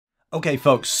Okay,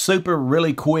 folks,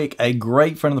 really quick. A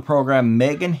great friend of the program,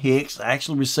 Meaghan Hicks,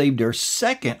 actually received her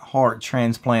second heart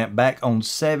transplant back on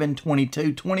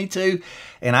 7/22/22.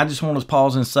 And I just want to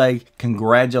pause and say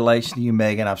congratulations to you,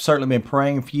 Meaghan. I've certainly been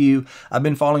praying for you. I've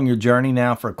been following your journey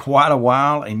now for quite a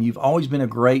while, and you've always been a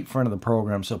great friend of the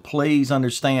program. So please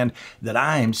understand that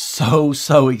I am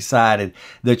so excited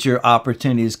that your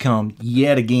opportunity has come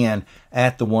yet again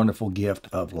at the wonderful gift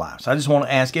of life. So I just want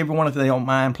to ask everyone, if they don't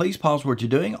mind, please pause what you're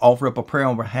doing, offer up a prayer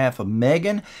on behalf of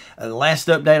Meaghan. Last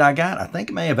update I got, I think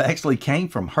it may have actually came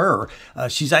from her.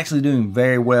 She's actually doing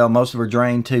very well. Most of her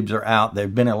drain tubes are out.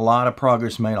 There's been a lot of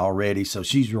progress made already, so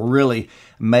she's really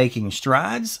making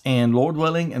strides, and Lord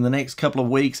willing, in the next couple of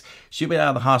weeks, she'll be out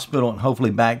of the hospital and hopefully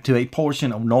back to a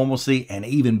portion of normalcy and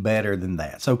even better than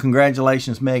that. So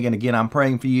congratulations, Meaghan. Again, I'm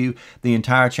praying for you. The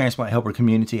entire transplant helper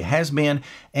community has been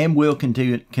and will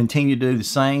continue to do the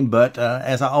same. But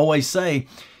as I always say,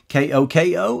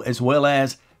 KOKO, as well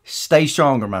as stay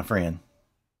stronger, my friend.